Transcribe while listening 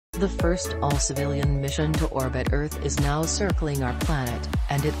The first all-civilian mission to orbit Earth is now circling our planet,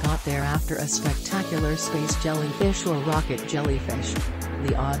 and it got there after a spectacular space jellyfish or rocket jellyfish.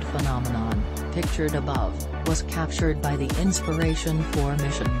 The odd phenomenon, pictured above, was captured by the Inspiration 4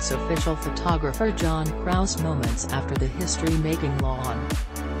 mission's official photographer John Krause moments after the history-making launch.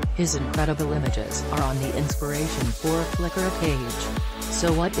 His incredible images are on the Inspiration 4 Flickr page.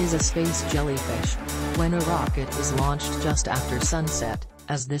 So what is a space jellyfish? When a rocket is launched just after sunset,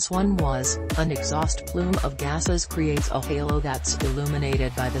 as this one was, an exhaust plume of gases creates a halo that's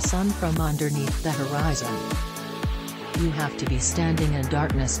illuminated by the sun from underneath the horizon. You have to be standing in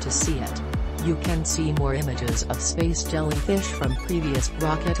darkness to see it. You can see more images of space jellyfish from previous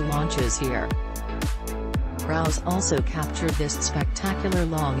rocket launches here. Krause also captured this spectacular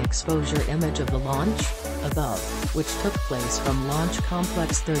long exposure image of the launch, above, which took place from Launch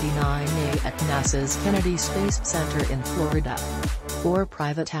Complex 39A at NASA's Kennedy Space Center in Florida. 4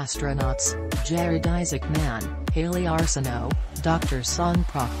 private astronauts, Jared Isaacman, Haley Arsenault, Dr. Son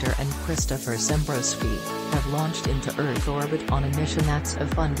Proctor and Christopher Sembrowski, have launched into Earth orbit on a mission that's a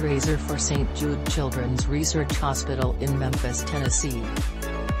fundraiser for St. Jude Children's Research Hospital in Memphis, Tennessee.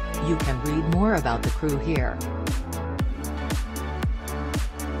 You can read more about the crew here.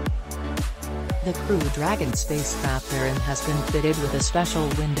 The Crew Dragon spacecraft therein has been fitted with a special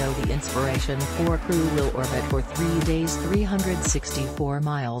window. The Inspiration 4 crew will orbit for 3 days 364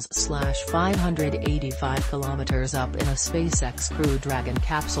 miles / 585 kilometers up in a SpaceX Crew Dragon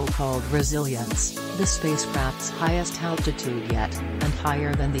capsule called Resilience, the spacecraft's highest altitude yet, and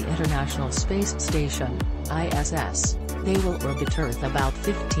higher than the International Space Station, ISS. They will orbit Earth about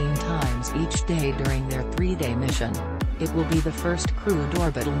 15 times each day during their 3-day mission. It will be the first crewed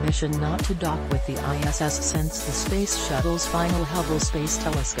orbital mission not to dock with the ISS since the Space Shuttle's final Hubble Space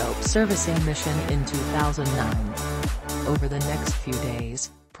Telescope servicing mission in 2009. Over the next few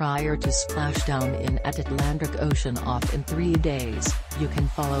days, prior to splashdown in at Atlantic Ocean off in 3 days, you can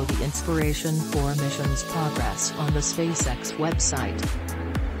follow the Inspiration 4 mission's progress on the SpaceX website.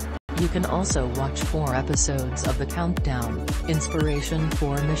 You can also watch 4 episodes of the Countdown, Inspiration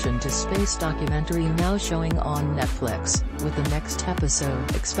 4 Mission to Space documentary now showing on Netflix, with the next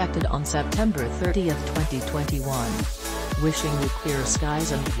episode expected on September 30, 2021. Wishing you clear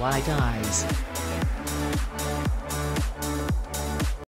skies and wide eyes.